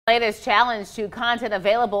Latest challenge to content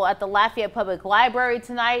available at the Lafayette Public Library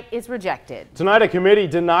tonight is rejected. Tonight, a committee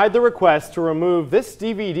denied the request to remove this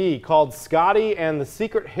DVD called Scotty and the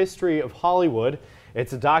Secret History of Hollywood.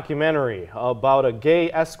 It's a documentary about a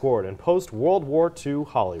gay escort in post-World War II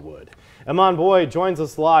Hollywood. Iman Boyd joins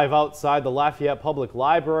us live outside the Lafayette Public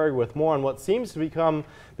Library with more on what seems to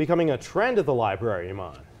becoming a trend at the library.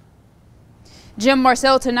 Iman. Jim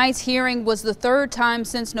Marcel, tonight's hearing was the third time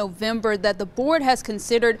since November that the board has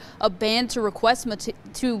considered a ban to request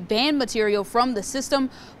to ban material from the system,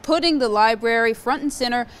 putting the library front and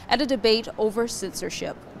center at a debate over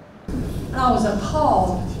censorship. And I was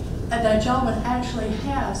appalled that y'all would actually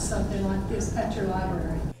have something like this at your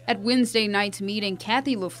library. At Wednesday night's meeting,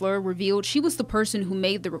 Kathy LaFleur revealed she was the person who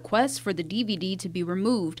made the request for the DVD to be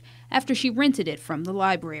removed after she rented it from the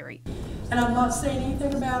library. And I'm not saying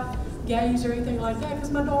anything about gays or anything like that because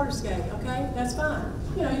my daughter's gay, okay? That's fine.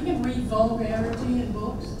 You know, you can read vulgarity in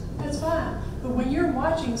books, that's fine. But when you're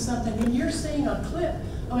watching something and you're seeing a clip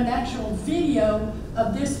of an actual video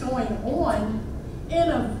of this going on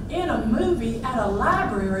in a movie at a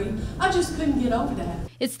library, I just couldn't get over that.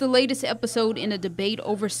 It's the latest episode in a debate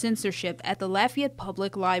over censorship at the Lafayette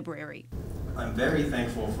Public Library. I'm very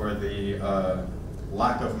thankful for the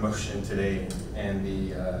lack of motion today and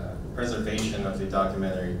the preservation of the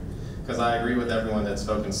documentary, because I agree with everyone that's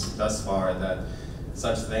spoken thus far that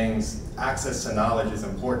such things, access to knowledge is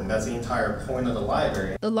important. That's the entire point of the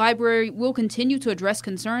library. The library will continue to address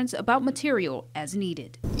concerns about material as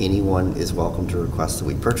needed. Anyone is welcome to request that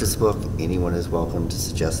we purchase a book. Anyone is welcome to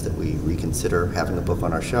suggest that we reconsider having a book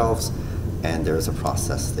on our shelves. And there is a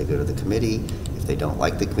process. They go to the committee. If they don't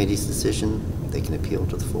like the committee's decision, they can appeal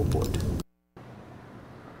to the full board.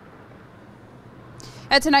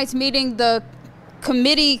 At tonight's meeting, the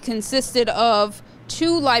committee consisted of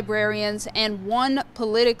 2 librarians and 1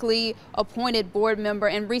 politically appointed board member,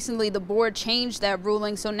 and recently the board changed that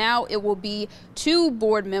ruling, so now it will be 2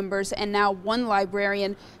 board members and now 1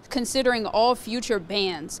 librarian considering all future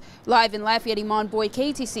bans. Live in Lafayette, Iman Boyd,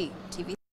 KATC TV.